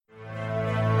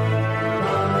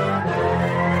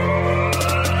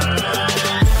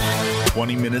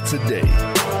20 minutes a day,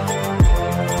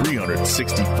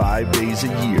 365 days a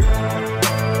year.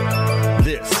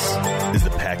 This is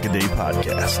the Pack-A-Day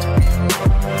Podcast.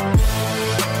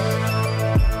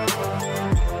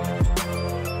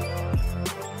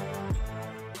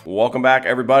 Welcome back,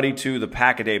 everybody, to the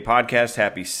Pack-A-Day Podcast.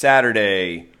 Happy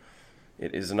Saturday.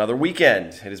 It is another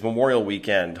weekend. It is Memorial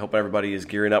Weekend. Hope everybody is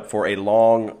gearing up for a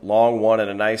long one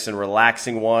and a nice and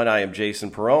relaxing one. I am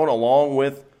Jason Perrone, along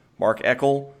with Mark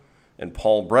Eckel and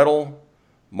Paul Brettel.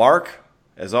 Mark,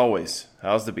 as always,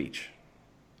 how's the beach?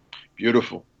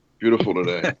 Beautiful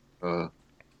today.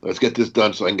 Let's get this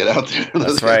done so I can get out there.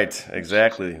 That's right,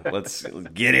 exactly. Let's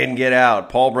get in, get out.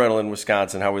 Paul Brettel in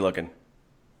Wisconsin, how are we looking?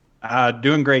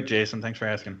 Doing great, Jason. Thanks for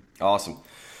asking. Awesome.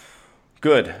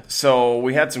 Good. So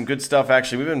we had some good stuff.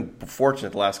 Actually, we've been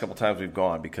fortunate the last couple times we've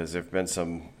gone because there have been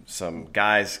some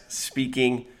guys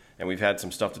speaking, and we've had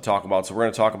some stuff to talk about. So we're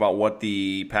going to talk about what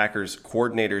the Packers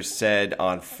coordinators said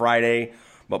on Friday.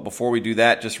 But before we do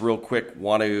that, just real quick,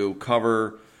 want to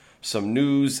cover some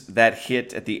news that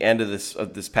hit at the end of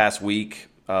this past week.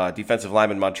 Defensive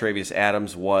lineman Montravius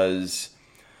Adams was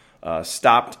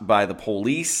stopped by the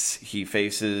police. He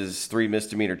faces 3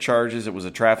 misdemeanor charges. It was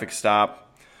a traffic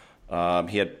stop.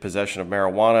 He had possession of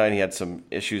marijuana, and he had some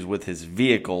issues with his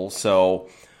vehicle. So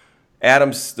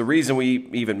Adams, the reason we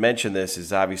even mention this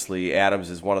is obviously Adams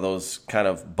is one of those kind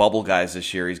of bubble guys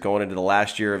this year. He's going into the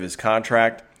last year of his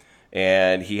contract,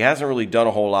 and he hasn't really done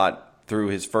a whole lot through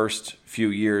his first few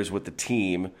years with the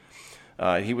team.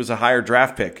 He was a higher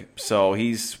draft pick, so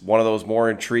he's one of those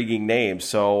more intriguing names.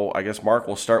 So I guess, Mark,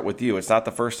 we'll start with you. It's not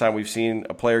the first time we've seen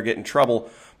a player get in trouble,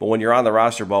 but when you're on the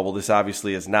roster bubble, this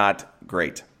obviously is not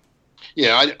great.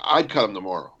 Yeah, I'd cut him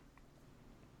tomorrow.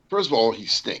 First of all, he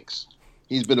stinks.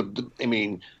 He's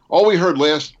been all we heard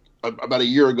about a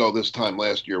year ago this time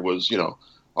last year was,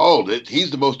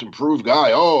 he's the most improved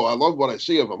guy. Oh, I love what I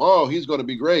see of him. Oh, he's going to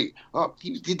be great.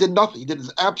 He did nothing. He did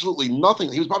absolutely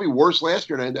nothing. He was probably worse last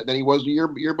year than he was the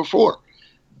year before.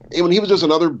 He was just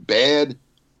another bad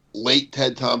late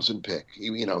Ted Thompson pick.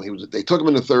 They took him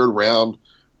in the 3rd round.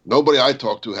 Nobody I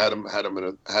talked to had him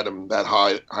that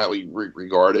highly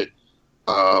regarded.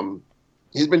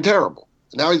 He's been terrible.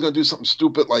 Now he's going to do something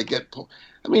stupid like listen,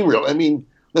 I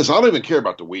don't even care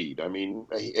about the weed.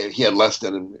 He had less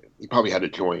than, and he probably had a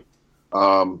joint.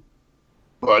 But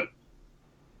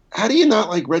how do you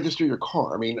not register your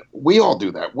car? We all do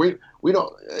that. We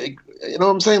don't, you know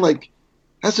what I'm saying?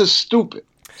 That's just stupid.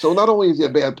 So not only is he a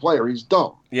bad player, he's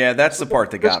dumb. Yeah, that's the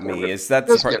part that got me.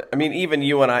 Even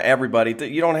you and I, everybody,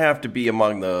 you don't have to be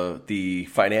among the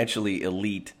financially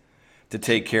elite to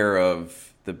take care of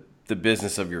the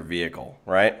business of your vehicle,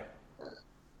 right?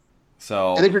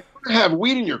 So, and if you're going to have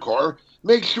weed in your car,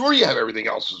 make sure you have everything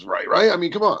else is right?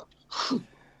 Come on.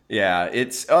 Yeah,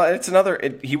 it's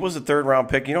another. He was a 3rd round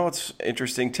pick. You know what's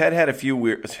interesting? Ted had a few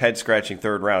weird head scratching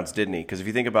 3rd rounds, didn't he? Because if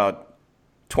you think about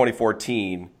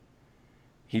 2014.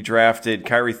 He drafted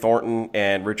Kyrie Thornton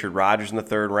and Richard Rodgers in the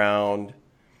 3rd round.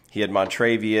 He had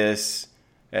Montravius.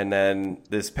 And then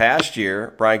this past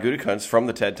year, Brian Gutekunst from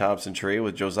the Ted Thompson tree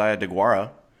with Josiah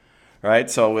DeGuara.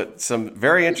 Right? So with some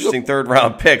very interesting 3rd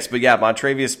round picks. But yeah,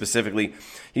 Montravius specifically,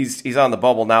 he's on the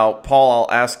bubble. Now, Paul,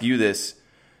 I'll ask you this.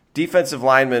 Defensive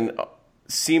linemen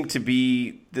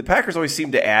the Packers always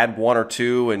seem to add 1 or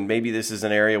 2, and maybe this is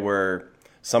an area where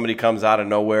somebody comes out of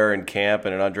nowhere in camp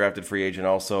and an undrafted free agent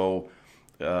also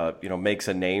makes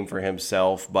a name for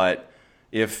himself. But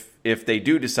if they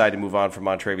do decide to move on from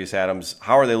Montravius Adams,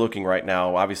 how are they looking right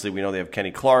now? Obviously, we know they have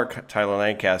Kenny Clark, Tyler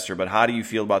Lancaster, but how do you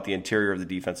feel about the interior of the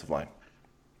defensive line?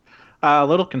 A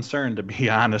little concerned, to be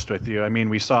honest with you.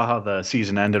 We saw how the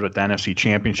season ended with the NFC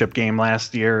Championship game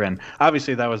last year, and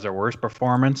obviously that was their worst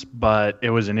performance, but it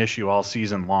was an issue all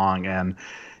season long. And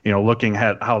looking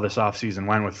at how this offseason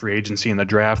went with free agency and the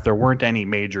draft, there weren't any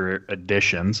major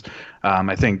additions.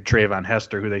 I think Trayvon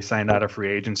Hester, who they signed out of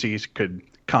free agencies, could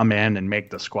come in and make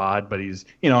the squad, but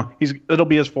it'll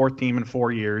be his 4th team in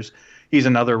 4 years. He's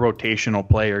another rotational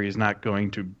player. He's not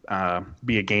going to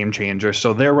be a game changer.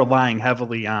 So they're relying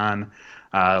heavily on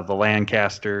the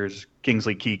Lancasters,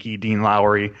 Kingsley Keke, Dean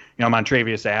Lowry,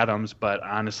 Montravius Adams. But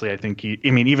honestly, I think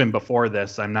even before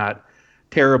this, I'm not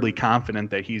terribly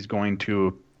confident that he's going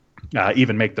to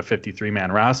even make the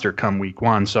 53-man roster come week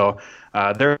 1. So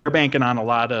they're banking on a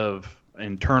lot of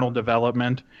internal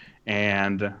development,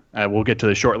 and we'll get to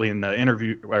this shortly in the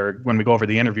interview or when we go over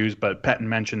the interviews. But Pettine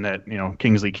mentioned that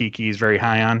Kingsley Keke is very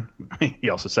high on.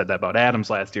 He also said that about Adams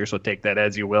last year, so take that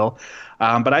as you will.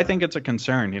 But I think it's a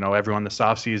concern. Everyone this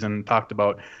offseason talked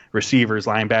about receivers,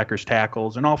 linebackers,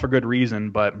 tackles, and all for good reason.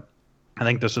 But I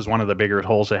think this is one of the bigger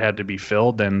holes that had to be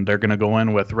filled, and they're going to go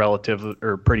in with relative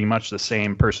or pretty much the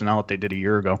same personnel that they did a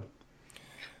year ago.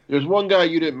 There's one guy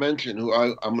you didn't mention who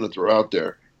I'm going to throw out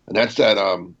there, and that's that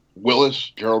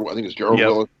Willis, Gerald. I think it's Gerald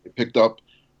Willis. They picked up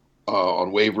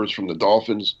on waivers from the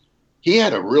Dolphins. He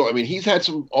had he's had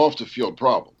some off the field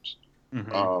problems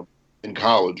in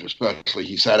college, especially.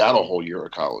 He sat out a whole year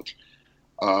of college.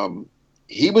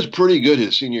 He was pretty good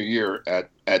his senior year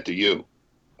at the U.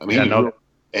 I mean,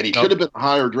 he should have been a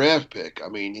higher draft pick. I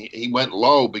mean, he went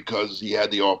low because he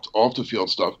had the off the field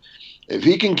stuff. If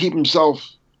he can keep himself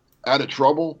out of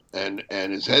trouble and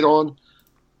his head on,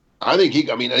 I think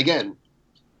again,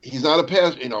 he's not a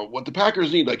pass. What the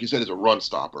Packers need, like you said, is a run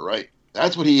stopper, right?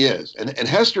 That's what he is. And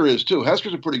Hester is too.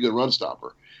 Hester's a pretty good run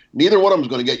stopper. Neither one of them is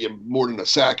going to get you more than a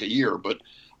sack a year, but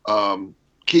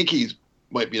Kiki's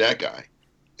might be that guy.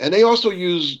 And they also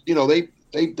use,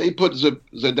 they put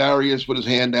Zadarius put his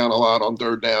hand down a lot on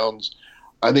third downs.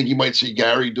 I think you might see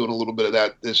Gary doing a little bit of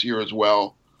that this year as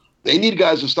well. They need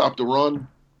guys to stop the run.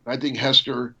 I think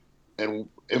Hester, and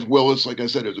if Willis, like I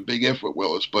said, there's a big if with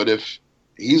Willis, but if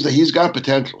he's got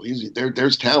potential,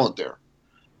 there's talent there.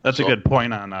 That's a good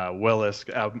point on Willis.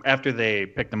 After they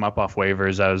picked him up off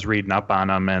waivers, I was reading up on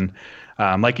him, and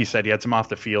like you said, he had some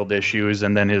off-the-field issues,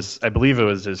 and then I believe it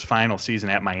was his final season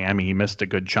at Miami, he missed a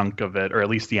good chunk of it, or at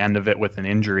least the end of it with an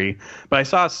injury. But I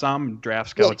saw some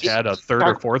draft scouts had a third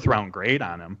or fourth round grade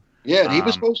on him. Yeah, and he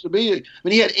was supposed to be.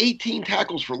 He had 18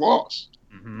 tackles for loss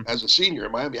as a senior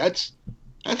in Miami. That's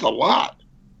a lot.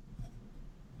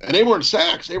 And they weren't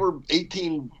sacks. They were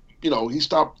 18. He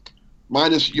stopped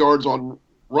minus yards on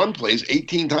run plays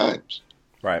 18 times.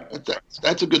 Right.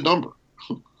 That's a good number.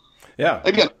 Yeah.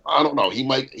 Again, I don't know. He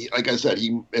might, like I said,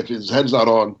 if his head's not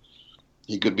on,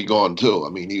 he could be gone too. I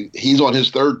mean, he's on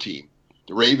his third team.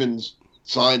 The Ravens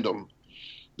signed him.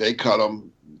 They cut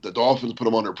him. The Dolphins put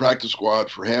him on their practice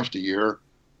squad for half the year.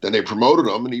 Then they promoted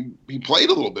him, and he played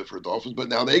a little bit for the Dolphins, but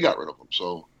now they got rid of him.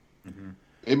 So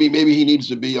maybe he needs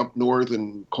to be up north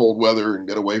in cold weather and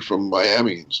get away from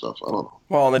Miami and stuff. I don't know.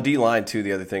 Well, on the D-line, too,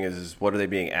 the other thing is what are they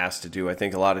being asked to do? I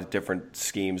think a lot of different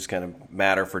schemes kind of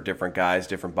matter for different guys,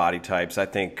 different body types. I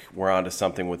think we're on to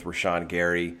something with Rashawn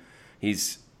Gary.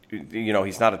 He's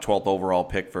not a 12th overall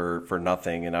pick for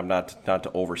nothing, and I'm not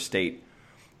to overstate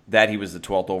that he was the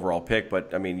 12th overall pick,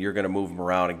 but, I mean, you're going to move him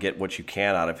around and get what you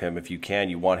can out of him. If you can,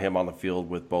 you want him on the field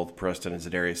with both Preston and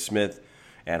Zadarius Smith,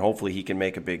 and hopefully he can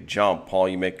make a big jump. Paul,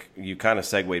 you kind of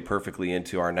segued perfectly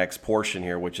into our next portion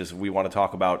here, which is we want to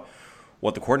talk about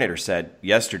what the coordinator said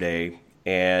yesterday.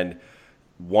 And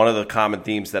one of the common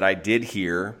themes that I did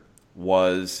hear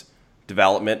was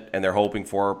development, and they're hoping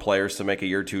for players to make a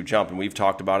year or two jump. And we've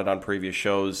talked about it on previous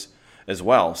shows as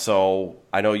well. So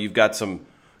I know you've got some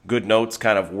good notes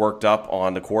kind of worked up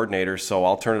on the coordinator, so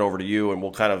I'll turn it over to you, and we'll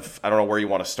kind of, I don't know where you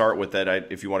want to start with it,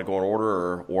 if you want to go in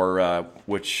order or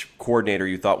which coordinator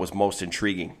you thought was most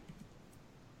intriguing.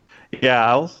 Yeah,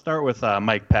 I'll start with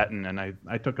Mike Pettine, and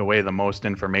I took away the most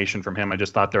information from him. I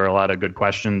just thought there were a lot of good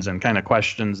questions and kind of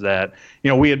questions that,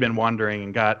 we had been wondering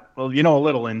and got, a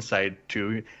little insight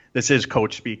to. This is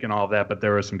coach speak and all that, but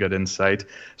there was some good insight.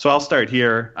 So I'll start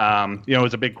here. It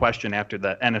was a big question after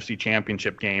the NFC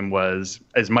Championship game is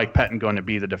Mike Pettine going to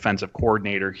be the defensive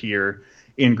coordinator here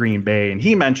in Green Bay? And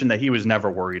he mentioned that he was never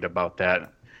worried about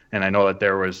that. And I know that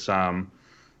there was some,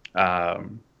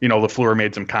 LaFleur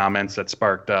made some comments that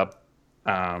sparked up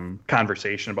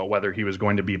conversation about whether he was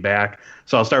going to be back.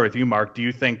 So I'll start with you, Mark. Do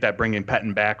you think that bringing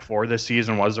Pettine back for this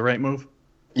season was the right move?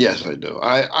 Yes, I do.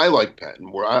 I like Pettine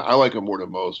more. I like him more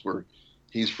than most. Where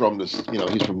he's from this,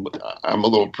 he's from. I'm a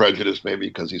little prejudiced maybe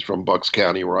because he's from Bucks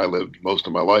County, where I lived most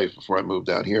of my life before I moved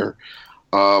down here.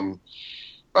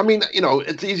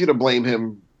 It's easy to blame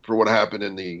him for what happened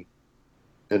in the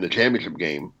championship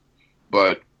game,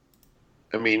 but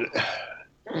I mean.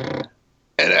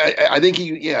 And I think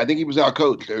he was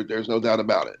outcoached. There's no doubt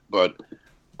about it. But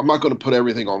I'm not going to put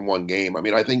everything on one game. I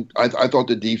mean, I thought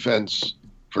the defense,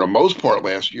 for the most part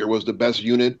last year, was the best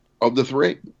unit of the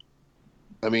three.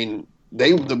 I mean,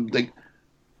 they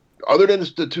other than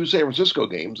the two San Francisco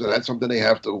games, and that's something they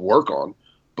have to work on.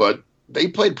 But they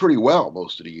played pretty well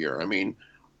most of the year. I mean,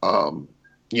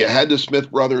 you had the Smith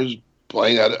brothers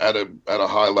playing at a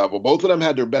high level. Both of them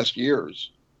had their best years.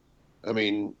 I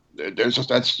mean.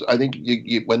 I think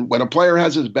when a player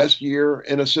has his best year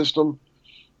in a system,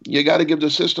 you got to give the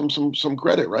system some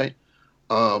credit, right?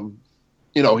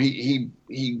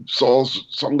 He saw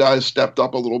some guys stepped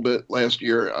up a little bit last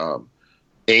year.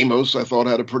 Amos, I thought,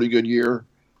 had a pretty good year.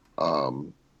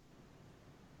 I'm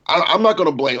not going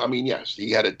to blame. I mean, yes,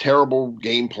 he had a terrible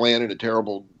game plan and a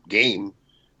terrible game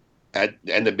and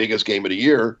the biggest game of the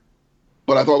year.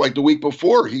 But I thought like the week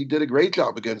before he did a great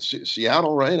job against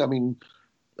Seattle, right? I mean,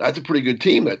 that's a pretty good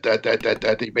team that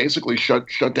they basically shut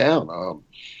down.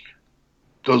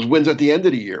 Those wins at the end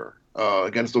of the year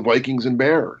against the Vikings and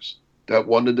Bears that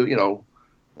wanted to,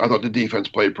 I thought the defense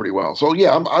played pretty well. So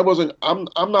yeah,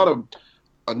 I'm not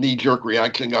a knee jerk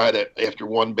reaction guy that after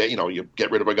one, you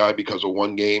get rid of a guy because of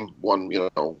one game,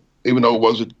 even though it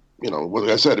wasn't, like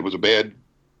I said, it was a bad.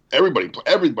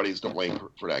 Everybody's to blame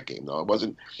for that game. Though it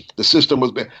wasn't, the system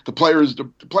was bad. The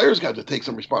players got to take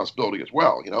some responsibility as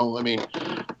well. I mean,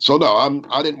 so no,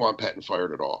 I didn't want Patton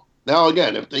fired at all. Now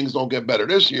again, if things don't get better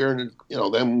this year, and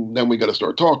then we got to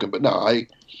start talking. But no, I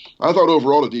thought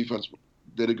overall the defense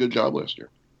did a good job last year.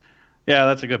 Yeah,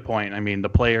 that's a good point. I mean, the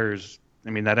players.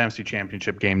 I mean, that NFC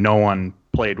Championship game, no one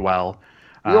played well.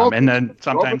 And then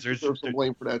sometimes there's some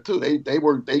blame for that too. They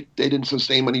didn't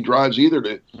sustain many drives either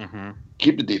to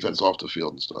keep the defense off the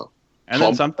field and stuff. And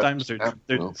then sometimes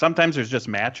there's just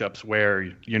matchups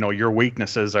where your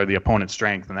weaknesses are the opponent's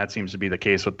strength, and that seems to be the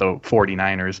case with the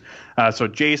 49ers. So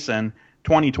Jason,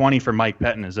 2020 for Mike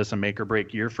Pettine, is this a make or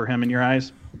break year for him in your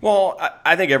eyes? Well,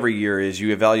 I think every year is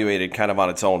you evaluate it kind of on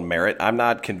its own merit. I'm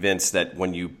not convinced that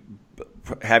when you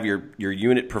have your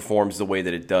unit performs the way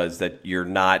that it does, that you're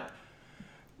not.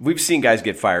 We've seen guys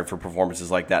get fired for performances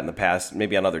like that in the past,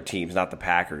 maybe on other teams, not the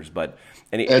Packers, but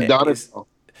that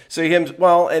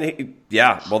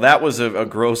was a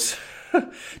gross.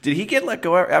 Did he get let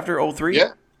go after 2003?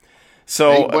 Yeah.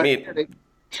 So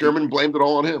Sherman blamed it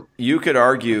all on him. You could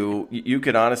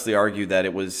honestly argue that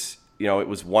it was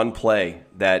one play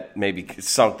that maybe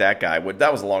sunk that guy.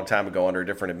 That was a long time ago under a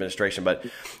different administration, but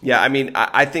yeah, I mean,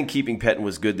 I think keeping Pettine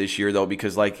was good this year though,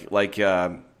 because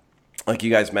like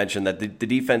you guys mentioned, that the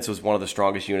defense was one of the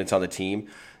strongest units on the team.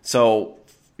 So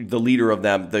the leader of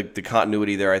them, the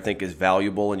continuity there, I think, is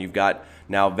valuable. And you've got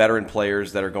now veteran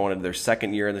players that are going into their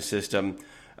second year in the system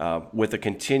with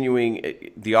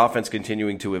the offense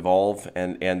continuing to evolve.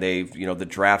 And they've, the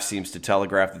draft seems to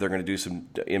telegraph that they're going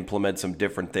to implement some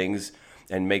different things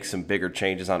and make some bigger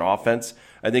changes on offense.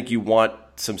 I think you want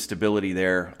some stability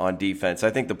there on defense. I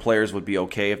think the players would be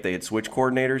okay if they had switched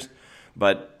coordinators.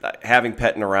 But having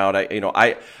Pettine around,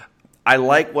 I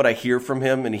like what I hear from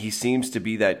him, and he seems to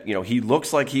be that, he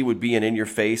looks like he would be an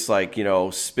in-your-face, like,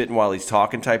 spitting while he's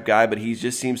talking type guy, but he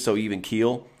just seems so even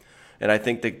keel. And I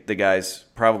think the guys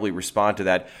probably respond to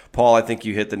that. Paul, I think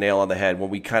you hit the nail on the head. When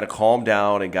we kind of calmed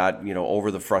down and got,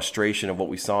 over the frustration of what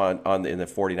we saw in the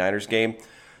 49ers game,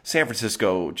 San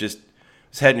Francisco just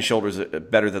is head and shoulders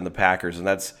better than the Packers, and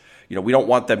that's – we don't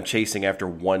want them chasing after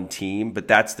one team, but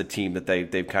that's the team that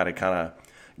they've kind of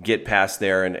get past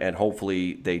there, and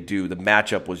hopefully they do. The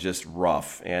matchup was just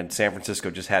rough, and San Francisco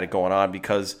just had it going on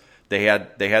because they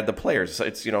had the players. So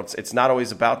it's not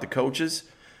always about the coaches.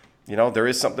 There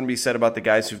is something to be said about the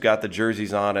guys who've got the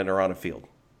jerseys on and are on a field.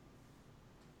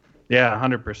 Yeah,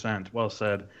 100%. Well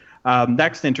said.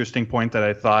 Next interesting point that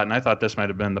I thought this might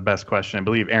have been the best question. I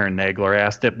believe Aaron Nagler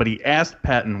asked it, but he asked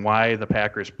Pettine why the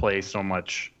Packers play so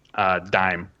much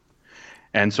dime.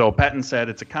 And so Pettine said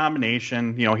it's a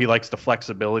combination. He likes the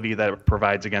flexibility that it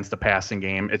provides against the passing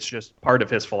game. It's just part of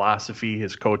his philosophy,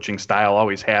 his coaching style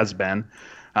always has been.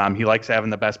 He likes having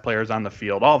the best players on the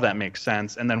field. All that makes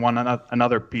sense. And then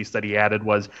another piece that he added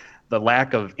was the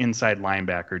lack of inside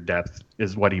linebacker depth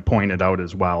is what he pointed out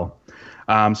as well.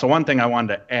 So one thing I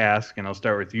wanted to ask, and I'll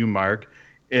start with you, Mark,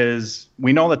 is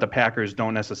we know that the Packers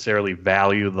don't necessarily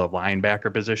value the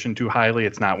linebacker position too highly.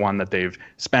 It's not one that they've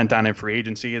spent on in free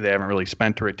agency. They haven't really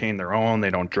spent to retain their own. They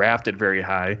don't draft it very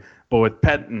high. But with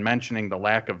Pettine mentioning the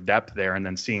lack of depth there and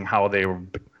then seeing how they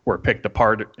were picked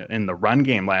apart in the run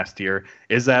game last year,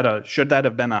 should that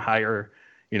have been a higher,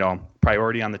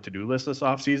 priority on the to-do list this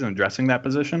offseason, addressing that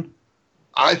position?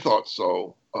 I thought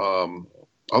so.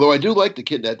 Although I do like the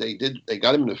kid that they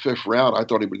got him in the 5th round. I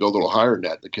thought he would go a little higher than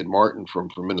that. The kid Martin from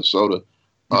Minnesota.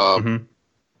 The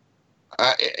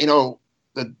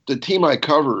team I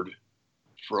covered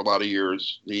for a lot of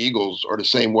years, the Eagles, are the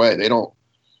same way. They don't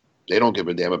give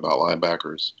a damn about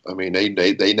linebackers. I mean,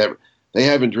 they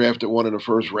haven't drafted one in the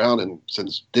 1st round, and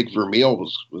since Dick Vermeil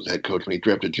was head coach when he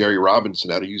drafted Jerry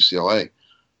Robinson out of UCLA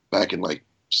back in like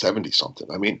 70 something.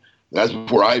 I mean, that's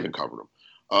before I even covered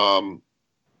him.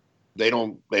 They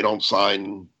don't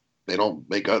sign. They don't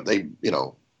make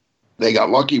they got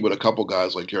lucky with a couple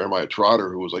guys like Jeremiah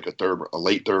Trotter, who was like a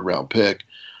late 3rd round pick.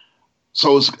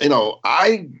 So it's,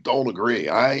 I don't agree.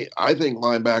 I think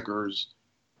linebackers,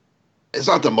 it's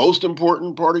not the most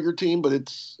important part of your team,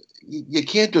 but you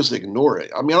can't just ignore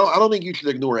it. I mean, I don't think you should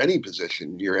ignore any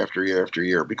position year after year after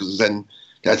year, because then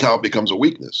that's how it becomes a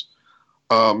weakness.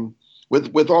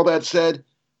 With all that said,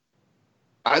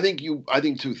 I think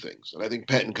two things, and I think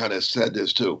Penton kind of said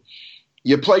this too.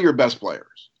 You play your best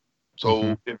players.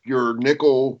 So if your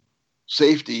nickel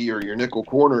safety or your nickel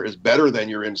corner is better than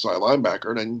your inside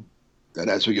linebacker, then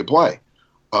that's who you play.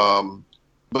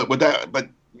 But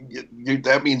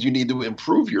that means you need to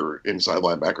improve your inside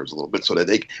linebackers a little bit so that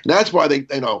and that's why I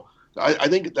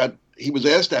think that he was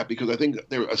asked that because I think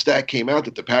a stat came out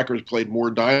that the Packers played more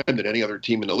dime than any other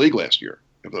team in the league last year,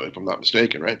 if I'm not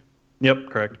mistaken, right? Yep,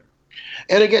 correct.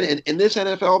 And again, in this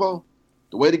NFL, though,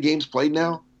 the way the game's played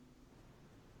now,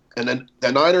 and then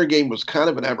the Niner game was kind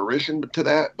of an aberration to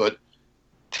that, but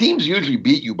teams usually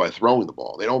beat you by throwing the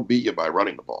ball. They don't beat you by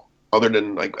running the ball, other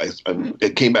than,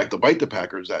 it came back to bite the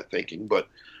Packers, that thinking. But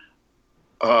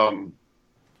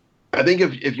I think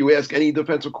if you ask any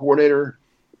defensive coordinator,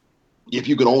 if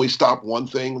you could only stop one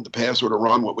thing, the pass or the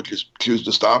run, what would you choose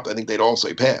to stop? I think they'd all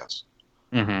say pass.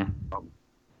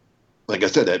 Like I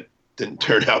said, that didn't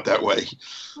turn out that way.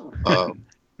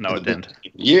 No, it didn't.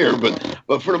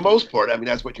 But for the most part, I mean,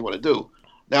 that's what you want to do.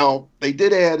 Now, they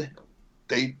did add,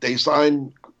 they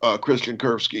signed Christian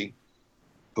Kirksey,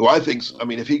 who I think, I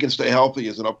mean, if he can stay healthy,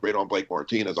 is an upgrade on Blake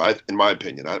Martinez, in my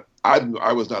opinion.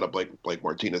 I was not a Blake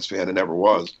Martinez fan and never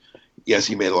was. Yes,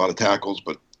 he made a lot of tackles,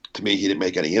 but to me, he didn't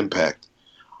make any impact.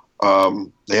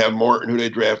 They have Morton, who they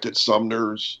drafted,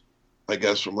 Sumner's, I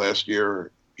guess, from last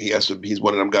year. He's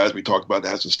one of them guys we talked about that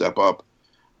has to step up.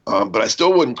 But I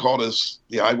still wouldn't call this,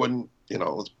 I wouldn't,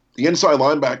 the inside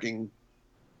linebacking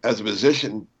as a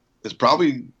position is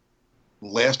probably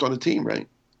last on the team, right?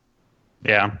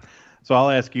 Yeah. So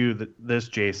I'll ask you this,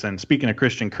 Jason. Speaking of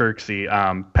Christian Kirksey,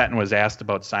 Penton was asked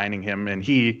about signing him, and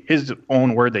his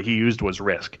own word that he used was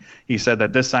risk. He said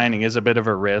that this signing is a bit of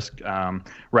a risk,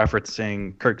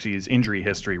 referencing Kirksey's injury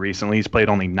history recently. He's played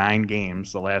only 9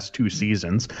 games the last 2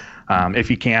 seasons. If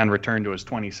he can return to his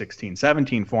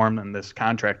 2016-17 form, then this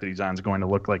contract that he's on is going to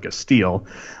look like a steal.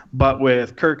 But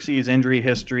with Kirksey's injury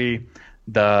history,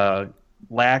 the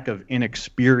lack of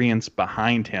inexperience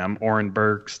behind him, Oren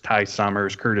Burks, Ty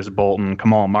Summers, Curtis Bolton,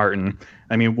 Kamal Martin.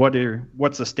 I mean,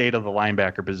 what's the state of the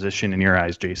linebacker position in your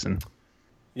eyes, Jason?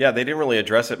 Yeah, they didn't really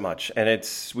address it much. And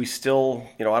we still,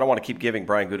 I don't want to keep giving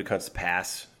Brian Gutekunst a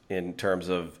pass in terms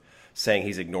of saying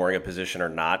he's ignoring a position or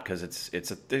not, because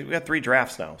we got 3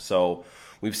 drafts now. So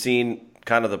we've seen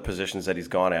kind of the positions that he's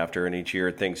gone after, and each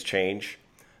year things change,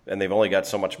 and they've only got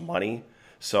so much money.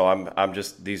 So I'm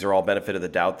just, these are all benefit of the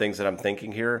doubt things that I'm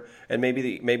thinking here. And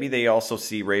maybe they also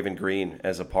see Raven Green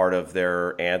as a part of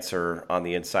their answer on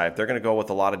the inside. If they're going to go with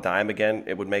a lot of dime again,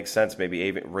 it would make sense.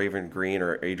 Maybe Raven Green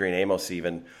or Adrian Amos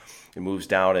even moves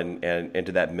down and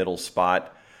into that middle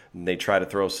spot. And they try to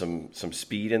throw some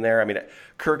speed in there. I mean,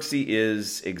 Kirksey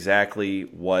is exactly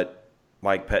what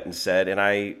Mike Pettin said. And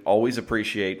I always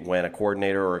appreciate when a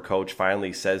coordinator or a coach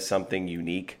finally says something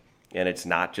unique and it's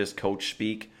not just coach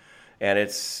speak. And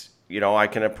it's, I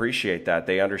can appreciate that.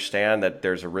 They understand that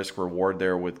there's a risk reward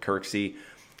there with Kirksey.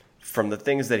 From the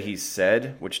things that he's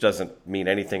said, which doesn't mean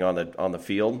anything on the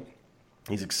field,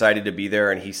 he's excited to be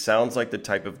there, and he sounds like the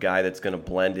type of guy that's going to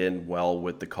blend in well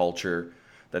with the culture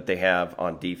that they have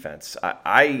on defense.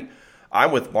 I'm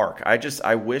with Mark.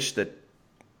 I wish that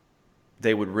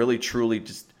they would really truly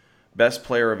just best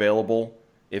player available.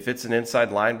 If it's an inside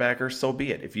linebacker, so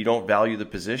be it. If you don't value the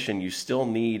position, you still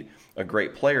need a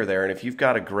great player there. And if you've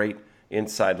got a great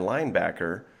inside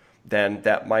linebacker, then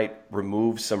that might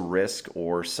remove some risk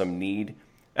or some need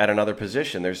at another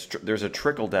position. There's a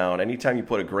trickle down. Anytime you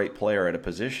put a great player at a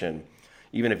position,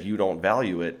 even if you don't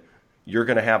value it, you're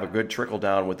going to have a good trickle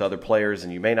down with other players,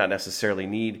 and you may not necessarily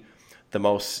need the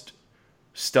most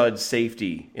stud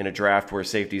safety in a draft where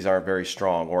safeties aren't very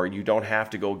strong, or you don't have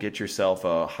to go get yourself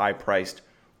a high-priced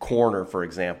corner, for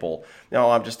example.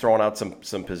 Now, I'm just throwing out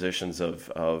some positions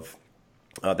of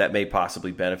that may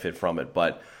possibly benefit from it.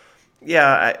 But,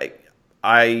 yeah,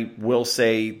 I will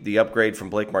say the upgrade from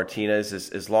Blake Martinez is,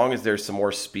 as long as there's some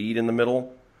more speed in the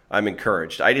middle, I'm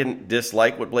encouraged. I didn't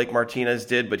dislike what Blake Martinez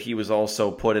did, but he was also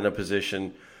put in a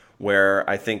position where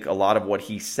I think a lot of what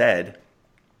he said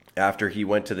after he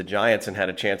went to the Giants and had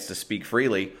a chance to speak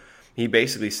freely, he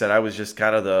basically said, I was just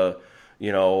kind of the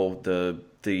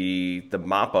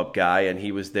mop-up guy, and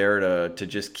he was there to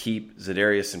just keep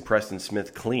Za'Darius and Preston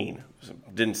Smith clean.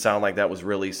 Didn't sound like that was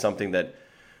really something that,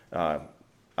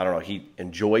 he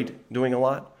enjoyed doing a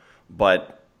lot.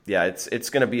 But, yeah, it's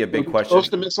going to be a big question.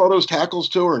 Supposed to miss all those tackles,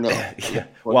 too, or no? Yeah.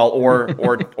 Well,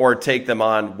 or take them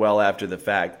on well after the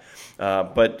fact.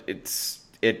 But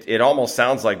it almost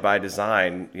sounds like by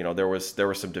design, there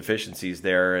were some deficiencies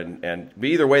there. And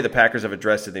either way, the Packers have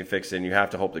addressed it, they fixed it, and you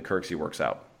have to hope that Kirksey works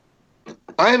out.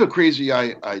 I have a crazy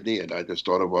idea, and I just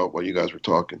thought about while you guys were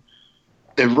talking.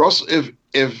 if Russ, if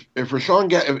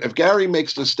Rashawn, if Gary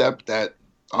makes the step that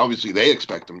obviously they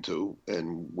expect him to,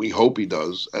 and we hope he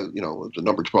does, as the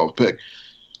number 12 pick,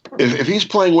 if he's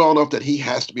playing well enough that he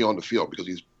has to be on the field because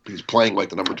he's playing like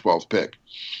the number 12 pick,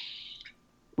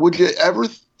 would you ever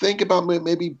think about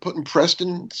maybe putting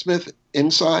Preston Smith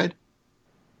inside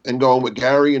and going with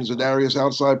Gary and Za'Darius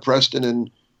outside, Preston and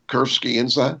Kurfsky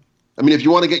inside? I mean, if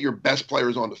you want to get your best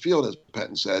players on the field, as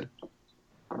Pettin said,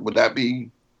 would that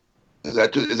be? Is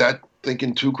that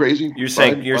thinking too crazy? You're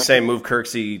saying move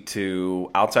Kirksey to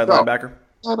outside linebacker?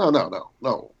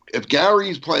 No. If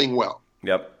Gary's playing well,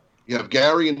 yep. You have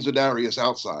Gary and Za'Darius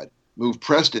outside. Move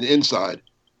Preston inside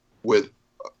with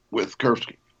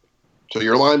Kurfsky. So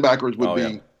your linebackers would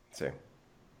be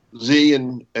Z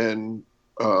and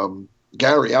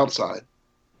Gary outside,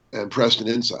 and Preston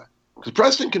inside. Because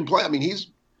Preston can play. I mean, he's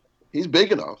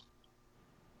big enough,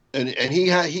 and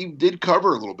he did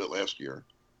cover a little bit last year.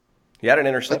 He had an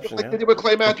interception. Like they did with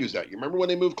Clay Matthews. You remember when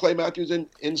they moved Clay Matthews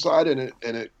inside and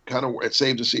it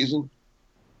saved the season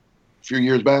a few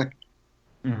years back.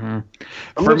 Mm-hmm.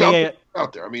 For me,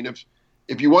 out there. I mean,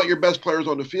 if you want your best players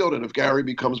on the field, and if Gary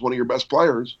becomes one of your best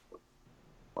players,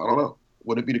 I don't know.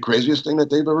 Would it be the craziest thing that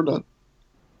they've ever done?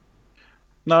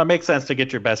 No, it makes sense to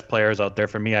get your best players out there.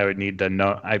 For me, I would need to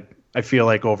know. I feel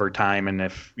like over time, and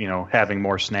if having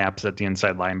more snaps at the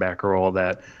inside linebacker role,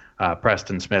 that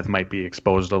Preston Smith might be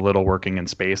exposed a little working in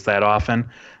space that often.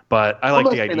 But I like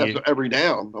the idea. That's every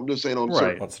down. I'm just saying on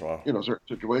once in a while. certain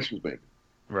situations, maybe.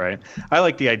 Right. I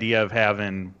like the idea of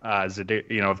having,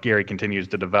 if Gary continues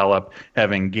to develop,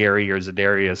 having Gary or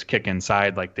Za'Darius kick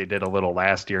inside like they did a little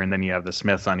last year, and then you have the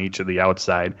Smiths on each of the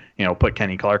outside. Put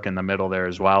Kenny Clark in the middle there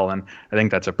as well, and I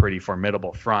think that's a pretty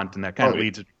formidable front, and that kind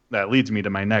of leads me to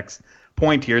my next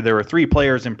point here. There were three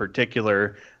players in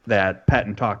particular that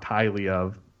Pettin talked highly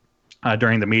of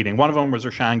during the meeting. One of them was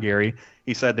Rashawn Gary.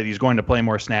 He said that he's going to play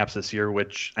more snaps this year,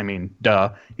 which, I mean,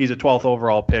 duh. He's a 12th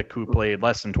overall pick who played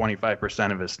less than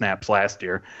 25% of his snaps last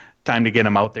year. Time to get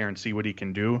him out there and see what he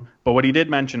can do. But what he did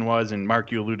mention was, and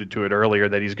Mark, you alluded to it earlier,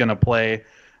 that he's going to play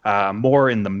more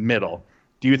in the middle.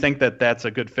 Do you think that that's a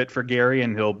good fit for Gary,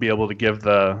 and he'll be able to give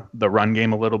the run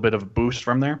game a little bit of a boost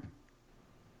from there?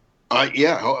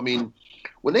 Yeah. I mean,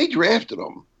 when they drafted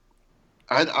him,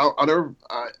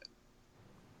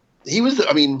 he was,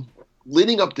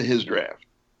 leading up to his draft,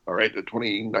 all right, the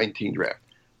 2019 draft,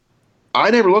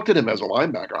 I never looked at him as a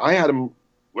linebacker. I had him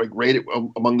rated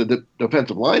among the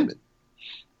defensive linemen.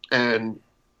 And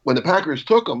when the Packers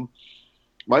took him,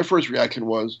 my first reaction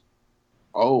was,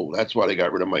 oh, that's why they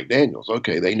got rid of Mike Daniels.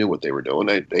 Okay, they knew what they were doing.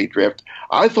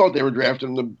 I thought they were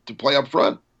drafting him to play up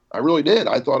front. I really did.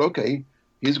 I thought, okay,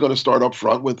 he's going to start up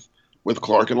front with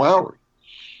Clark and Lowry.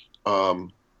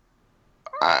 And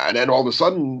then all of a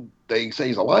sudden, they say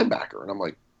he's a linebacker, and I'm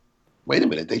like, wait a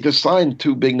minute, they just signed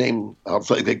two big name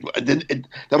outside. That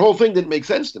whole thing didn't make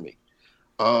sense to me.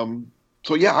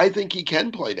 So yeah, I think he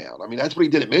can play down. I mean, that's what he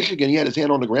did at Michigan. He had his hand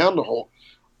on the ground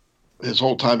his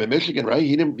whole time in Michigan, right?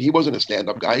 He wasn't a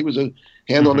stand-up guy. He was a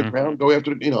hand on the ground, go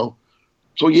after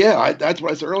So yeah, that's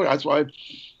what I said earlier. That's why,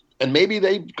 and maybe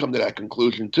they've come to that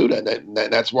conclusion too.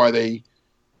 That's why they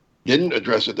didn't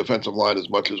address the defensive line as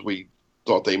much as we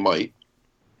thought they might,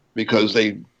 because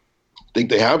they think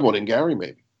they have one in Gary,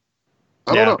 maybe.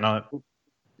 I don't know. No,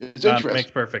 it's interesting. It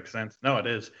makes perfect sense. No, it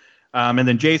is. And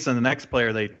then Jason, the next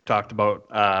player they talked about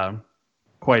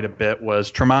quite a bit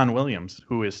was Tramon Williams,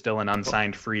 who is still an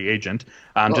unsigned free agent.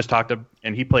 And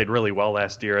he played really well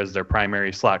last year as their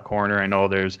primary slot corner. I know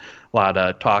there's a lot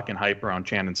of talk and hype around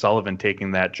Chandon Sullivan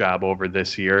taking that job over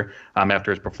this year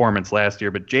after his performance last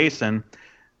year. But Jason,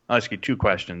 I'll ask you two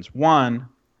questions. One,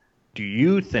 do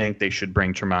you think they should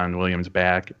bring Tramon Williams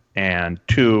back? And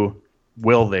two,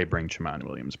 will they bring Tramon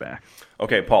Williams back?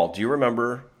 Okay, Paul, do you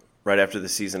remember right after the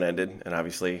season ended, and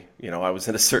obviously, I was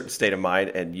in a certain state of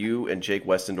mind, and you and Jake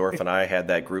Westendorf and I had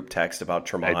that group text about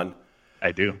Tramon.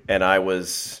 I do. And I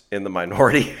was in the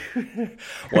minority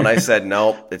when I said,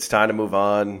 no, it's time to move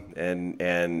on,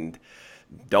 and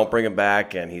don't bring him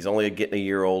back, and he's only getting a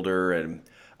year older. And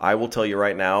I will tell you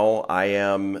right now, I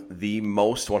am the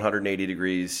most 180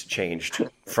 degrees changed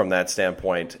from that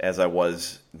standpoint as I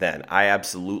was then. I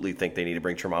absolutely think they need to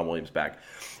bring Tramon Williams back.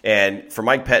 And for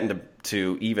Mike Pettin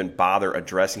to even bother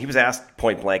addressing, he was asked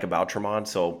point blank about Tramon,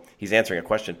 so he's answering a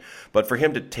question. But for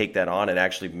him to take that on and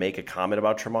actually make a comment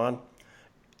about Tramon,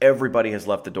 everybody has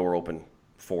left the door open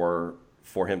for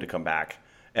him to come back.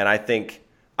 And I think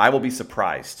I will be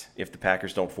surprised if the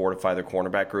Packers don't fortify their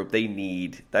cornerback group.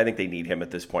 I think they need him at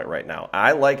this point right now.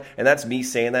 And that's me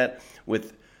saying that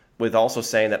with also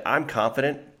saying that I'm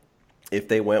confident if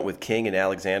they went with King and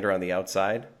Alexander on the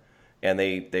outside, and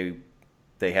they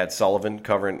they had Sullivan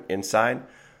covering inside.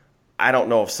 I don't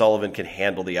know if Sullivan can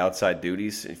handle the outside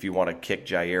duties. If you want to kick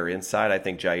Jair inside, I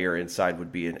think Jair inside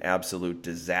would be an absolute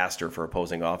disaster for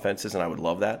opposing offenses, and I would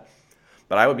love that.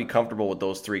 But I would be comfortable with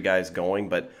those three guys going.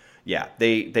 But yeah,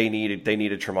 they needed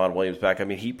Tramon Williams back. I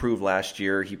mean, he proved last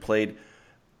year he played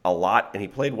a lot and he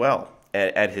played well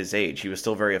at his age. He was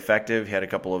still very effective. He had a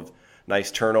couple of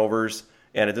nice turnovers.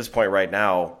 And at this point right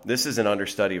now, this is an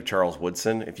understudy of Charles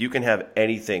Woodson. If you can have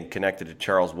anything connected to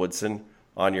Charles Woodson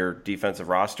on your defensive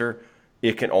roster,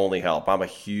 it can only help. I'm a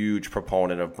huge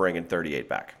proponent of bringing 38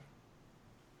 back.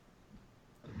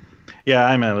 Yeah,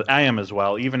 I am as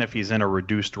well. Even if he's in a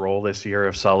reduced role this year,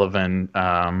 if Sullivan,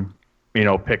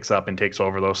 picks up and takes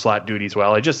over those slot duties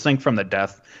well, I just think from the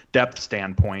depth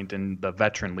standpoint and the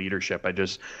veteran leadership, I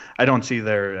don't see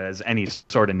there as any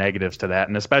sort of negatives to that.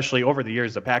 And especially over the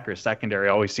years, the Packers secondary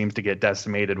always seems to get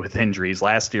decimated with injuries.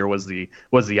 Last year was the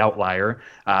outlier,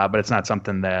 but it's not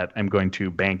something that I'm going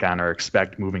to bank on or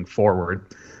expect moving forward.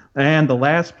 And the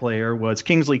last player was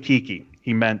Kingsley Keke.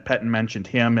 Pettin mentioned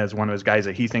him as one of those guys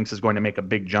that he thinks is going to make a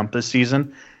big jump this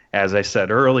season. As I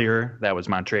said earlier, that was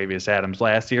Montravius Adams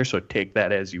last year, so take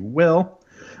that as you will.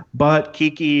 But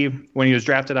Keke, when he was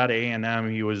drafted out of A&M,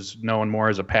 he was known more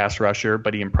as a pass rusher,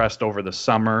 but he impressed over the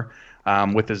summer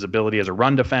with his ability as a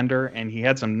run defender, and he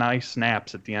had some nice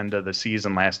snaps at the end of the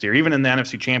season last year. Even in the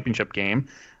NFC Championship game,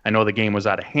 I know the game was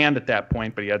out of hand at that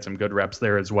point, but he had some good reps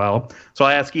there as well. So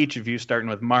I'll ask each of you, starting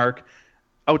with Mark,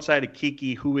 outside of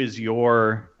Keke, who is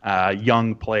your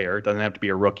young player? It doesn't have to be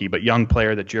a rookie, but young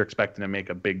player that you're expecting to make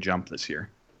a big jump this year,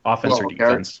 offense or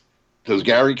defense? Does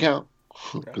Gary count?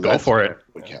 Go for it.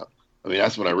 Count. I mean,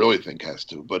 that's what I really think has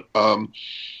to. But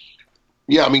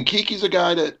yeah, I mean, Keke's a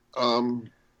guy that,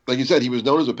 like you said, he was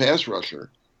known as a pass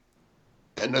rusher,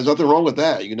 and there's nothing wrong with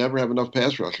that. You never have enough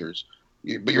pass rushers.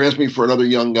 But you're asking me for another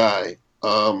young guy.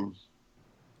 Who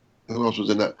else was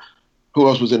in that? Who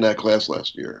else was in that class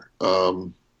last year?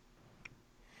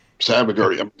 Savage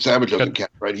already. I mean, Savage doesn't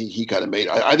count, right? He kind of made.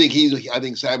 I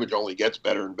think Savage only gets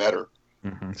better and better.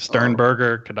 Mm-hmm.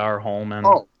 Sternberger, Kadar Holman.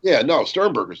 Oh yeah, no,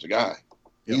 Sternberger's the guy.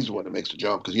 Yep. He's the one that makes the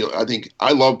jump because I think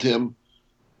I loved him.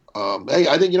 Hey,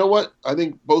 I think you know what? I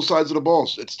think both sides of the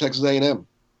balls. It's Texas A&M.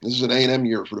 This is an A&M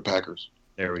year for the Packers.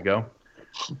 There we go.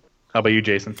 How about you,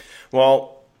 Jason?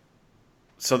 Well,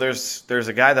 so there's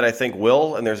a guy that I think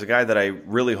will, and there's a guy that I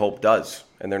really hope does,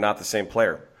 and they're not the same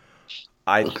player.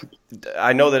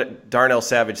 I know that Darnell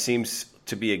Savage seems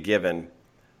to be a given.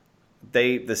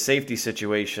 The safety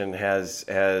situation has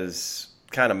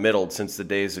kind of middled since the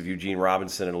days of Eugene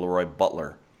Robinson and Leroy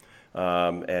Butler,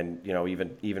 and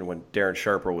even when Darren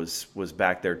Sharper was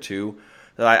back there too.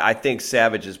 I think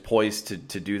Savage is poised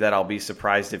to do that. I'll be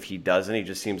surprised if he doesn't. He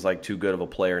just seems like too good of a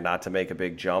player not to make a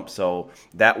big jump, so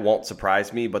that won't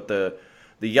surprise me. But the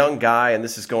young guy, and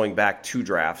this is going back 2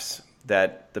 drafts,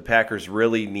 that the Packers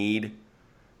really need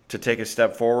to take a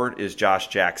step forward is Josh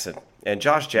Jackson. And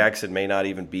Josh Jackson may not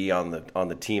even be on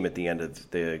the team at the end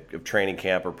of training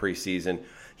camp or preseason.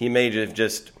 He may have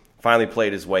just finally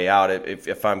played his way out.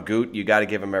 If I'm Goot, you got to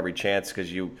give him every chance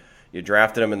because you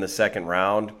drafted him in the 2nd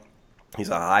round. He's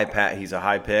a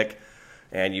high pick,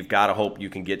 and you've got to hope you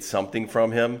can get something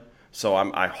from him. So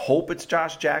I hope it's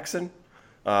Josh Jackson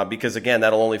because again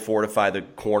that'll only fortify the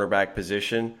cornerback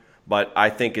position. But I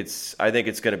think it's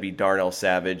going to be Darnell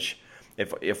Savage.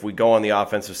 If we go on the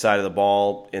offensive side of the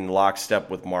ball in lockstep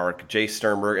with Mark, Jay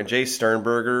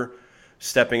Sternberger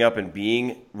stepping up and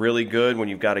being really good when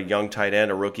you've got a young tight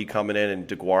end, a rookie coming in, and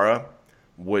DeGuara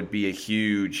would be a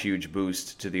huge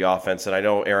boost to the offense. And I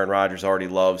know Aaron Rodgers already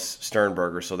loves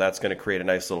Sternberger, so that's going to create a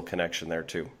nice little connection there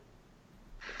too.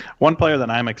 One player that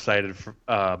I'm excited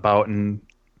about, and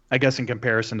I guess in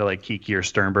comparison to like Keke or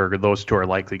Sternberger, those two are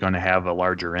likely going to have a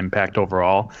larger impact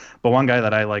overall. But one guy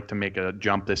that I like to make a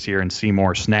jump this year and see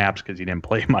more snaps because he didn't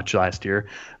play much last year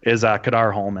is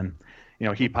Kadar Holman.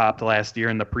 He popped last year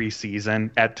in the preseason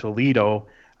at Toledo.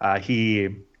 He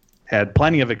had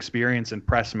plenty of experience in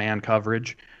press man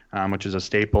coverage, which is a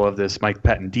staple of this Mike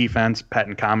Pettin defense.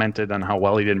 Pettin commented on how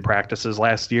well he did in practices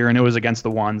last year, and it was against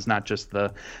the ones, not just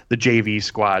the JV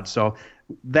squad. So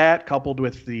that coupled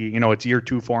with it's year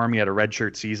 2 for him, he had a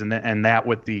redshirt season, and that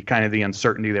with the kind of the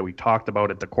uncertainty that we talked about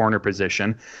at the corner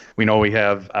position. We know we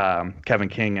have Kevin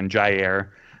King and Jair.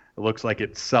 It looks like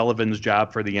it's Sullivan's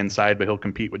job for the inside, but he'll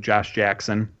compete with Josh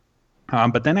Jackson.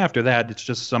 But then after that, it's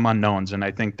just some unknowns. And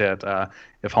I think that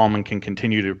if Holman can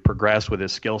continue to progress with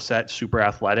his skill set, super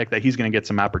athletic, that he's going to get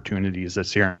some opportunities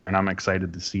this year. And I'm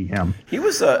excited to see him. He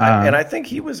was and I think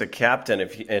he was a captain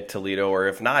at Toledo, or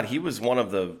if not, he was one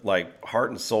of the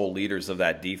heart and soul leaders of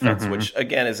that defense, which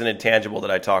again is an intangible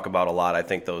that I talk about a lot. I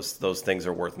think those things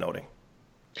are worth noting.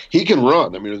 He can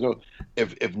run. I mean, there's no.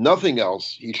 If nothing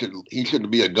else, he should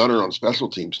be a gunner on special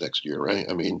teams next year, right?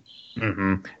 I mean,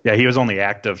 yeah, he was only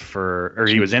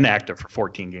he was inactive for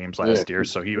 14 games last year,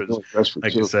 so he was,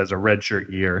 like it says, a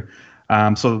redshirt year.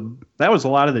 So that was a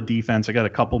lot of the defense. I got a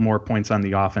couple more points on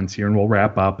the offense here, and we'll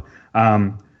wrap up.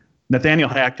 Nathaniel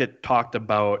Hackett talked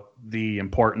about the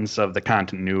importance of the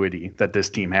continuity that this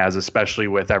team has, especially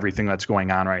with everything that's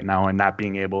going on right now and not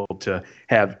being able to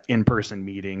have in-person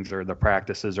meetings or the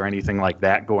practices or anything like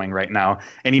that going right now.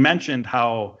 And he mentioned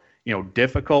how,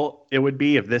 difficult it would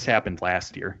be if this happened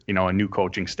last year, a new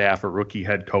coaching staff, a rookie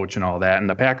head coach and all that. And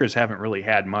the Packers haven't really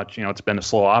had much, it's been a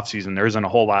slow offseason. There isn't a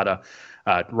whole lot of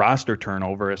roster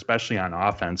turnover, especially on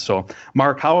offense. So,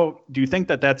 Mark, how do you think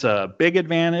that that's a big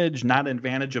advantage, not an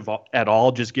advantage at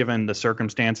all, just given the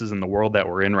circumstances in the world that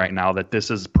we're in right now, that this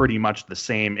is pretty much the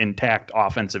same intact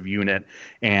offensive unit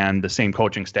and the same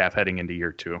coaching staff heading into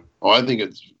year 2? Oh, I think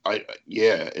it's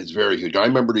very huge. I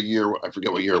remember the year, I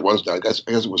forget what year it was now. I guess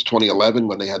it was 2011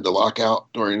 when they had the lockout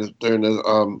during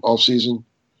the off season.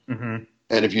 Mm-hmm.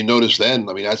 And if you notice then,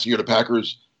 I mean, that's the year the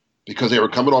Packers, because they were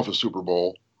coming off a Super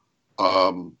Bowl,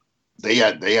 they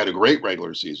had a great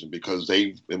regular season because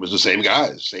it was the same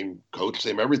guys, same coach,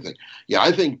 same everything. Yeah,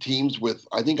 I think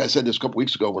I think I said this a couple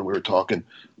weeks ago when we were talking.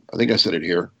 I think I said it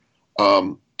here.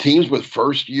 Teams with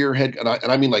first year and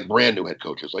I mean like brand new head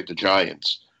coaches, like the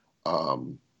Giants,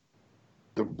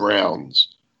 the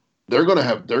Browns. They're going to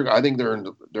have. I think they're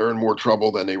in more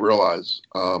trouble than they realize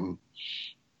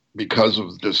because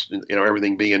of just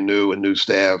everything being new and new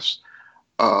staffs.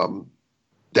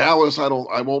 Dallas, I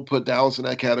won't put Dallas in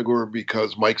that category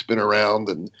because Mike's been around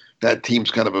and that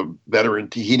team's kind of a veteran.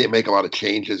 He didn't make a lot of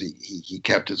changes. He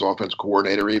kept his offense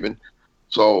coordinator even.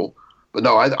 So, but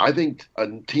no, I think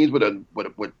teams with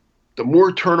the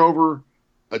more turnover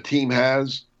a team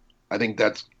has, I think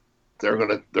they're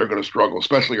gonna struggle,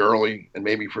 especially early and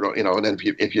maybe and then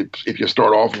if you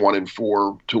start off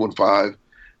 1-4, 2-5,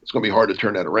 it's gonna be hard to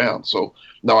turn that around. So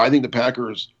no, I think the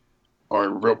Packers are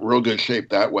in real good shape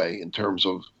that way in terms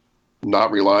of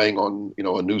not relying on,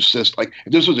 a new system. Like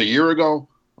if this was a year ago,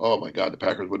 oh my God, the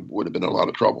Packers would have been in a lot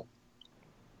of trouble.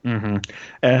 Mm-hmm.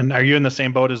 And are you in the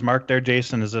same boat as Mark there,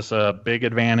 Jason? Is this a big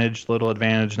advantage, little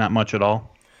advantage, not much at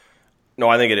all? No,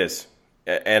 I think it is.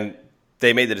 And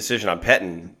they made the decision on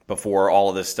Pettine before all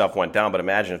of this stuff went down. But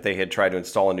imagine if they had tried to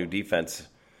install a new defense.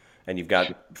 And you've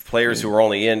got players who are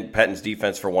only in Pettine's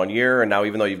defense for 1 year, and now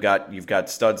even though you've got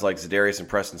studs like Za'Darius and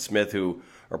Preston Smith who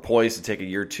are poised to take a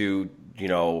year or two,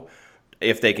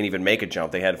 if they can even make a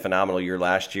jump. They had a phenomenal year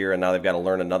last year, and now they've got to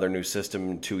learn another new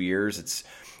system in 2 years.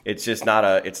 It's just not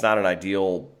an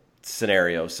ideal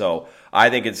scenario. So I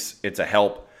think it's a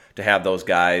help to have those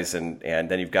guys, and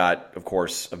then you've got, of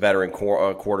course, a veteran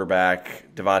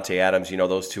quarterback, Devontae Adams.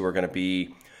 Those two are going to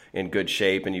be in good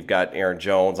shape, and you've got Aaron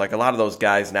Jones. Like a lot of those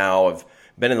guys now have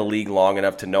been in the league long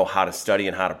enough to know how to study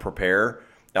and how to prepare.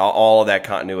 Now, all of that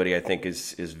continuity, I think,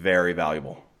 is very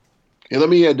valuable. Yeah, let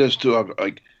me add this too.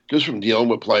 Like just from dealing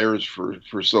with players for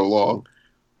so long,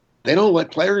 they don't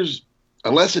let players,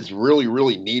 unless it's really,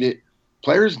 really needed.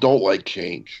 Players don't like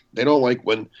change. They don't like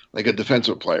when, like a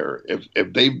defensive player,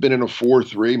 if they've been in a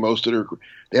 4-3 most of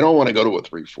they don't want to go to a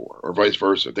 3-4 or vice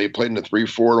versa. If they played in a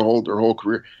 3-4 their whole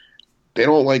career, they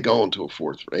don't like going to a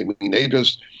 4-3. I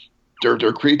mean,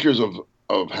 they're creatures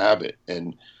of habit,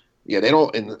 and yeah, they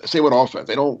don't. And same with offense,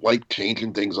 they don't like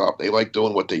changing things up. They like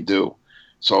doing what they do.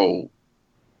 So,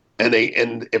 and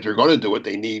if they're going to do it,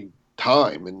 they need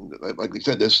time. And like we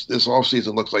said, this off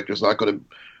season looks like there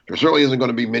certainly isn't going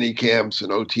to be mini camps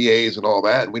and OTAs and all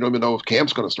that, and we don't even know if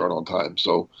camp's going to start on time.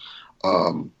 So,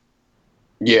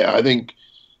 yeah, I think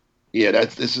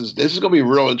this is going to be a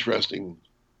real interesting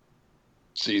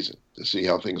season to see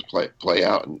how things play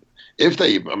out, and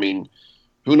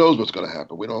who knows what's going to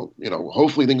happen. We don't,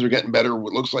 hopefully things are getting better.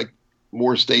 It looks like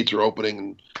more states are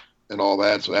opening and all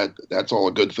that, so that's all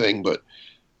a good thing. But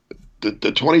the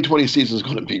 2020 season is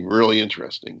going to be really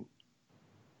interesting.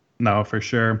 No, for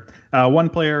sure. One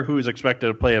player who is expected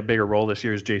to play a bigger role this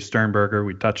year is Jay Sternberger.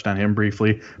 We touched on him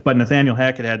briefly, but Nathaniel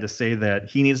Hackett had to say that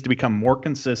he needs to become more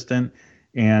consistent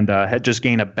and had just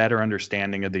gained a better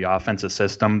understanding of the offensive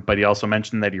system. But he also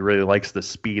mentioned that he really likes the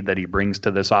speed that he brings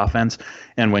to this offense.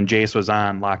 And when Jace was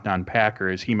on Locked On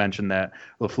Packers, he mentioned that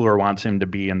LaFleur wants him to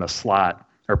be in the slot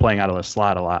or playing out of the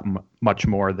slot a lot, much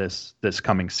more this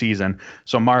coming season.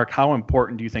 So, Mark, how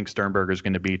important do you think Sternberger is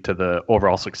going to be to the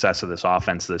overall success of this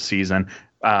offense this season?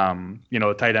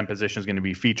 The tight end position is going to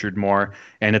be featured more,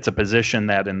 and it's a position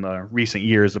that in the recent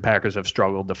years the Packers have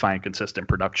struggled to find consistent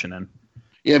production in.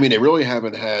 Yeah, I mean, they really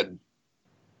haven't had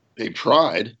 – they've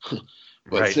tried,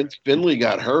 but right. Since Finley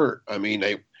got hurt, I mean,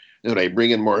 they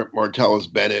bring in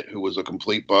Martellus Bennett, who was a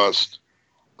complete bust.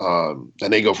 And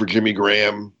they go for Jimmy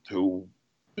Graham, who,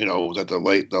 was at the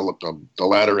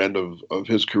latter end of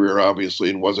his career, obviously,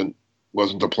 and wasn't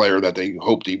the player that they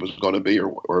hoped he was going to be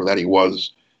or that he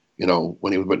was,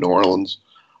 when he was with New Orleans.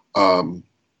 Like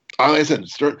I said,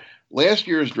 last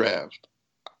year's draft,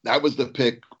 that was the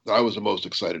pick that I was the most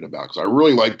excited about because I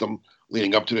really liked him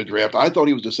leading up to the draft. I thought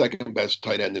he was the second best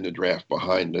tight end in the draft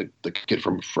behind the kid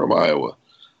from Iowa.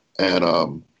 And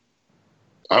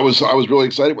I was really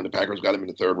excited when the Packers got him in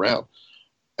the third round.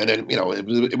 And then,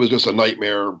 it was just a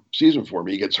nightmare season for him.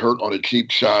 He gets hurt on a cheap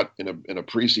shot in a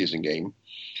preseason game.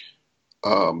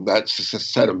 That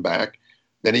set him back.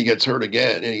 Then he gets hurt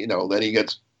again, and then he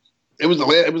gets. It was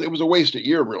a wasted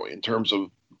year really in terms of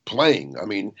playing. I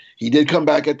mean, he did come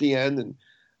back at the end, and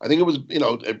I think it was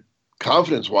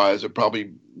confidence wise, it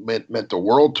probably meant the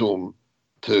world to him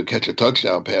to catch a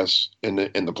touchdown pass in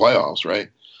the playoffs, right?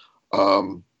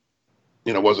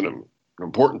 It wasn't an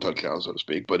important touchdown, so to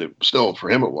speak, but still for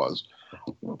him it was.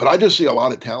 But I just see a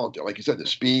lot of talent there, like you said, the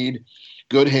speed,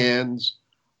 good hands.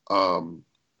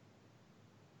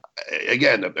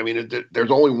 Again, I mean,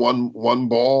 there's only one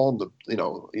ball.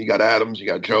 You got Adams, you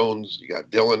got Jones, you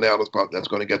got Dillon now. That's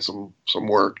going to get some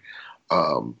work.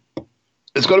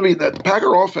 It's going to be that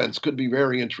Packer offense could be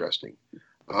very interesting.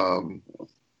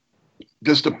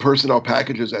 Just the personnel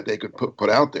packages that they could put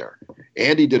out there.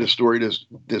 Andy did a story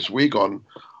this week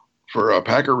for a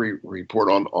Packer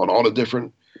report on all the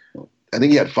different. I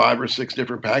think he had 5 or 6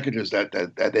 different packages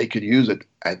that they could use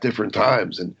at different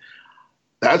times, and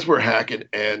that's where Hackett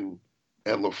and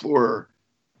LaFleur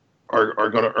are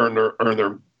going to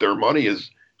earn their money, is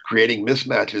creating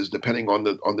mismatches depending on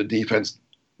the defense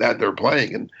that they're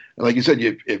playing. And like you said,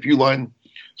 if you line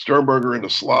Sternberger in the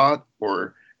slot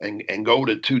and go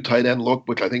to 2 tight end look,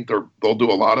 which I think they'll do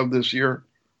a lot of this year,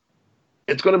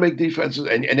 it's going to make defenses,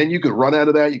 and then you can run out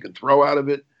of that, you can throw out of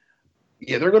it.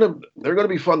 Yeah, they're going to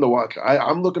be fun to watch.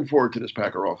 I'm looking forward to this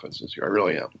Packer offense this year. I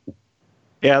really am.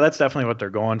 Yeah, that's definitely what they're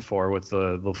going for with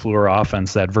the LaFleur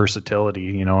offense, that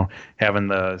versatility, having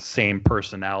the same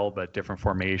personnel but different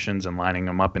formations and lining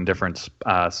them up in different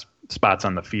spots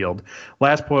on the field.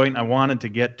 Last point I wanted to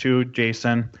get to,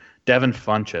 Jason, Devin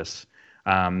Funchess.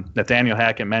 Nathaniel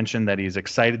Hackett mentioned that he's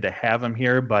excited to have him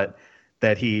here, but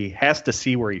that he has to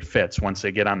see where he fits once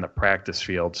they get on the practice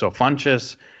field. So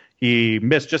Funchess, he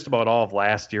missed just about all of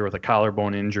last year with a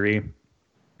collarbone injury.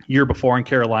 Year before in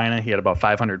Carolina, he had about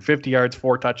 550 yards,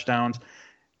 4 touchdowns.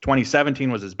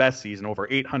 2017 was his best season, over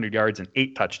 800 yards and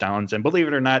 8 touchdowns. And believe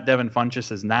it or not, Devin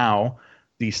Funchess is now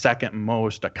the second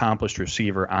most accomplished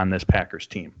receiver on this Packers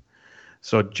team.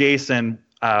 So, Jason,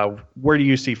 where do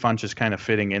you see Funchess kind of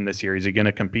fitting in this year? Is he going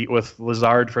to compete with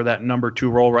Lazard for that number 2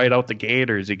 role right out the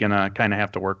gate, or is he going to kind of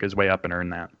have to work his way up and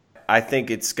earn that? I think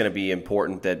it's going to be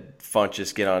important that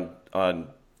Funchess get on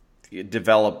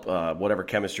develop whatever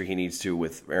chemistry he needs to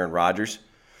with Aaron Rodgers.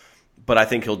 But I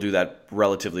think he'll do that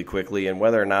relatively quickly. And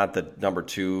whether or not the number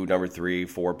 2, number 3,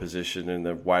 4 position in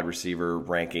the wide receiver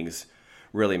rankings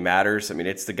really matters. I mean,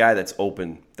 it's the guy that's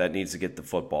open that needs to get the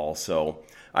football. So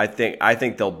I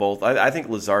think they'll both. I think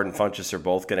Lazard and Funchess are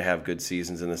both going to have good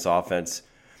seasons in this offense.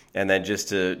 And then just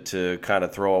to kind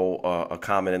of throw a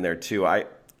comment in there too, I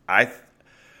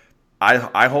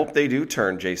hope they do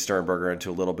turn Jay Sternberger into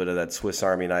a little bit of that Swiss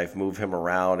Army knife, move him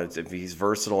around. If he's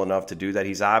versatile enough to do that,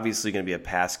 he's obviously going to be a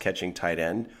pass-catching tight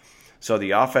end. So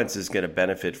the offense is going to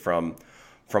benefit from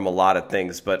a lot of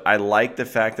things. But I like the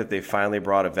fact that they finally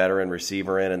brought a veteran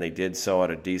receiver in, and they did so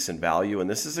at a decent value. And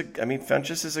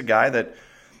Funchess is a guy that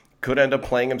could end up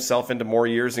playing himself into more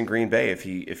years in Green Bay if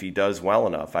he does well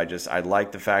enough. I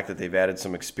like the fact that they've added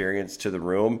some experience to the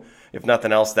room. If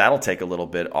nothing else, that'll take a little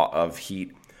bit of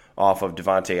heat off of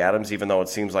Devontae Adams, even though it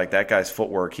seems like that guy's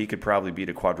footwork, he could probably beat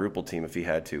a quadruple team if he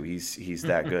had to. He's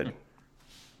that good.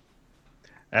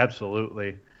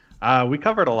 Absolutely. We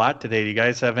covered a lot today. Do you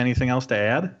guys have anything else to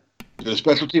add? Did the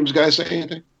special teams guys say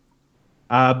anything?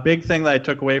 Big thing that I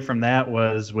took away from that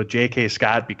was with J.K.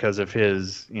 Scott, because of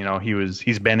his,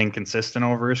 he's been inconsistent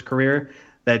over his career,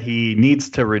 that he needs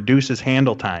to reduce his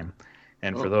handle time.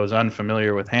 And for those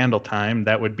unfamiliar with handle time,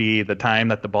 that would be the time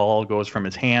that the ball goes from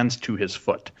his hands to his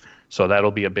foot. So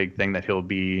that'll be a big thing that he'll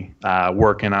be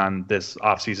working on this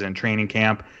offseason training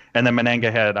camp. And then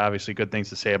Menenga had obviously good things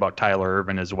to say about Tyler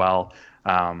Ervin as well.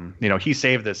 He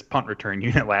saved this punt return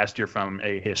unit last year from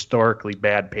a historically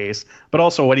bad pace, but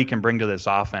also what he can bring to this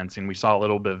offense. And we saw a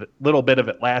little bit of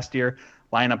it last year.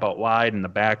 Line up out wide in the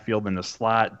backfield, in the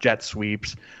slot, jet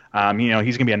sweeps. He's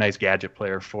going to be a nice gadget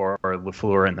player for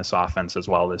LaFleur in this offense as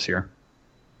well this year.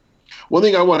 One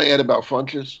thing I want to add about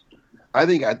Funchess, I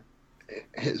think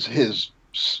his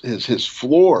his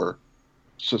floor,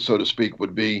 so to speak,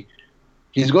 would be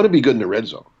he's going to be good in the red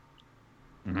zone.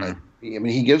 Mm-hmm. I mean,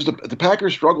 he gives the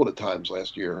Packers struggled at times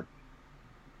last year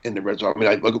in the red zone. I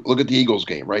mean, look at the Eagles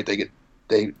game, right? They get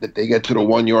to the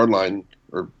 1 yard line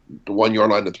or the 1 yard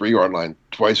line, the 3 yard line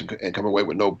twice and come away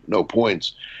with no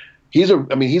points. He's a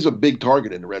big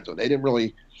target in the red zone. They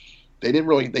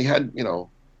had,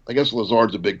 I guess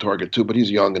Lazard's a big target too, but he's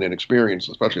young and inexperienced,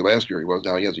 especially last year he was.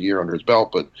 Now he has a year under his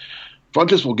belt, but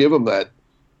Funchess will give him that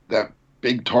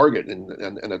big target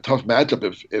and a tough matchup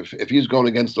if he's going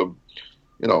against a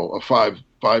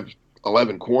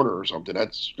 5'11" corner or something.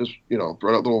 That's just, throw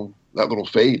that little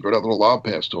fade, throw that little lob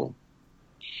pass to him.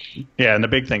 Yeah, and the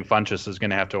big thing Funchess is going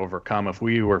to have to overcome, if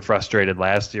we were frustrated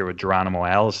last year with Geronimo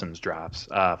Allison's drops,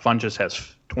 Funchess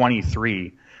has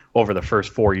 23 over the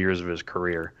first 4 years of his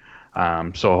career.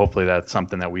 So hopefully that's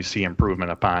something that we see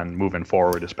improvement upon moving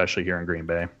forward, especially here in Green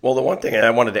Bay. Well, the one thing I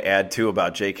wanted to add, too,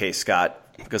 about J.K. Scott,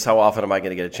 because how often am I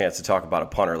going to get a chance to talk about a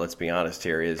punter, let's be honest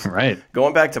here, is right.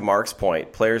 Going back to Mark's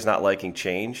point, players not liking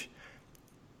change,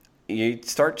 you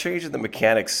start changing the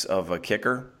mechanics of a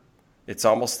kicker. It's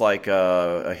almost like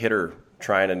a hitter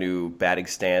trying a new batting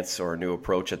stance or a new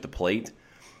approach at the plate.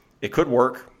 It could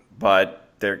work, but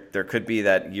there could be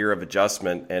that year of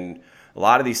adjustment, and a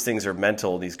lot of these things are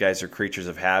mental. These guys are creatures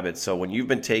of habit. So when you've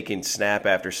been taking snap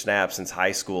after snap since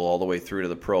high school all the way through to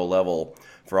the pro level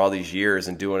for all these years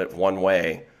and doing it one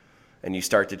way, and you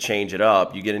start to change it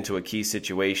up, you get into a key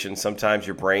situation. Sometimes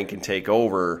your brain can take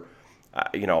over.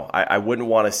 I wouldn't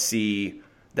want to see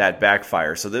that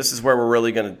backfire. So this is where we're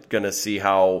really going to see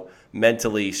how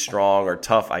mentally strong or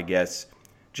tough, I guess,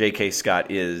 J.K.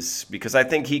 Scott is, because I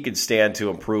think he could stand to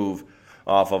improve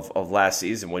off of last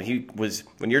season.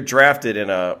 When you're drafted in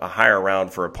a higher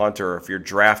round for a punter, or if you're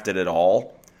drafted at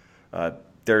all,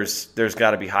 there's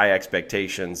got to be high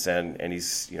expectations, and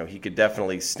he's he could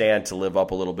definitely stand to live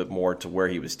up a little bit more to where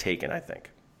he was taken, I think.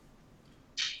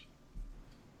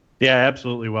 Yeah,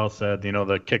 absolutely well said.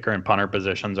 The kicker and punter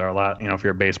positions are a lot, if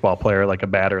you're a baseball player, like a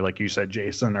batter, like you said,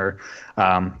 Jason, or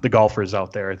the golfers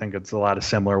out there, I think it's a lot of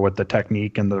similar with the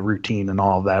technique and the routine and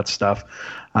all of that stuff.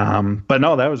 But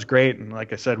no, that was great. And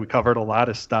like I said, we covered a lot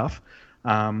of stuff.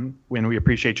 When we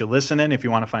appreciate you listening. If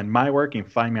you want to find my work, you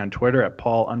can find me on Twitter at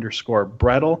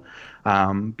Paul_Brettel.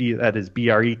 That is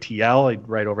BRETL,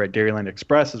 right over at Dairyland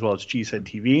Express, as well as Cheesehead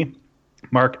TV.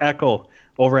 Mark Eckel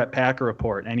over at Packer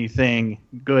Report. Anything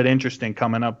good, interesting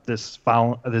coming up this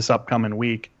upcoming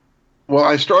week? Well,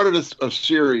 I started a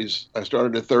series. I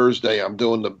started it Thursday. I'm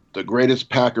doing the greatest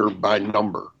Packer by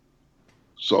number.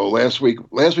 So last week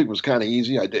was kind of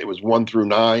easy. It was 1 through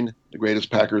 9. The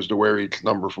greatest Packers to wear each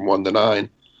number from 1 to 9.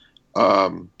 So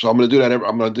I'm going to do that.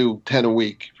 I'm going to do 10 a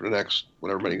week for the next,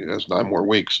 whatever many, that's 9 more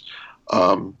weeks.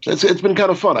 It's been kind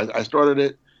of fun. I started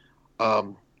it.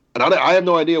 And I have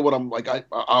no idea what I'm like.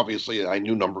 Obviously I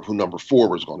knew who number 4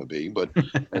 was going to be, but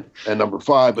and number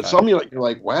 5. But some you're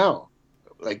like, wow,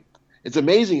 like it's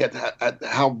amazing at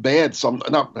how bad some.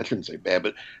 Not I shouldn't say bad,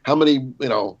 but how many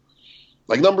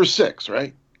like number 6,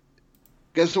 right?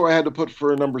 Guess who I had to put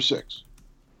for number 6?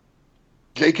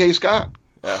 J.K. Scott.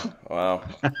 Yeah, wow.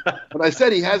 But I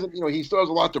said he hasn't. He still has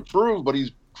a lot to prove, but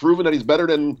he's proven that he's better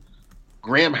than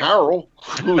Graham Harrell.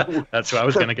 That's what I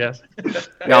was going to guess.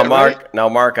 Now,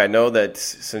 Mark, I know that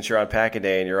since you're on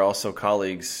Pack-A-Day and you're also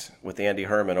colleagues with Andy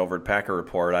Herman over at Packer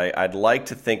Report, I'd like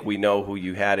to think we know who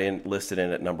you had listed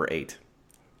in at number 8.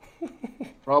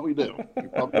 Probably do.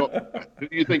 Who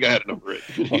do you think I had at number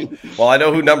 8? Well, I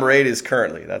know who number 8 is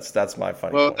currently. That's my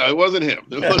funny point. It wasn't him.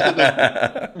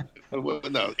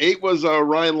 No, 8 was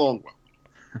Ryan Longwell.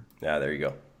 Yeah, there you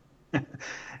go.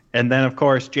 And then, of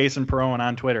course, Jason Perone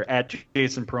on Twitter, at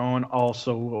Jason Perone,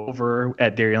 also over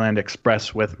at Dairyland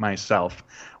Express with myself.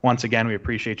 Once again, we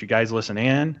appreciate you guys listening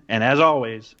in. And as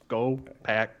always, go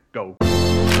Pack, go.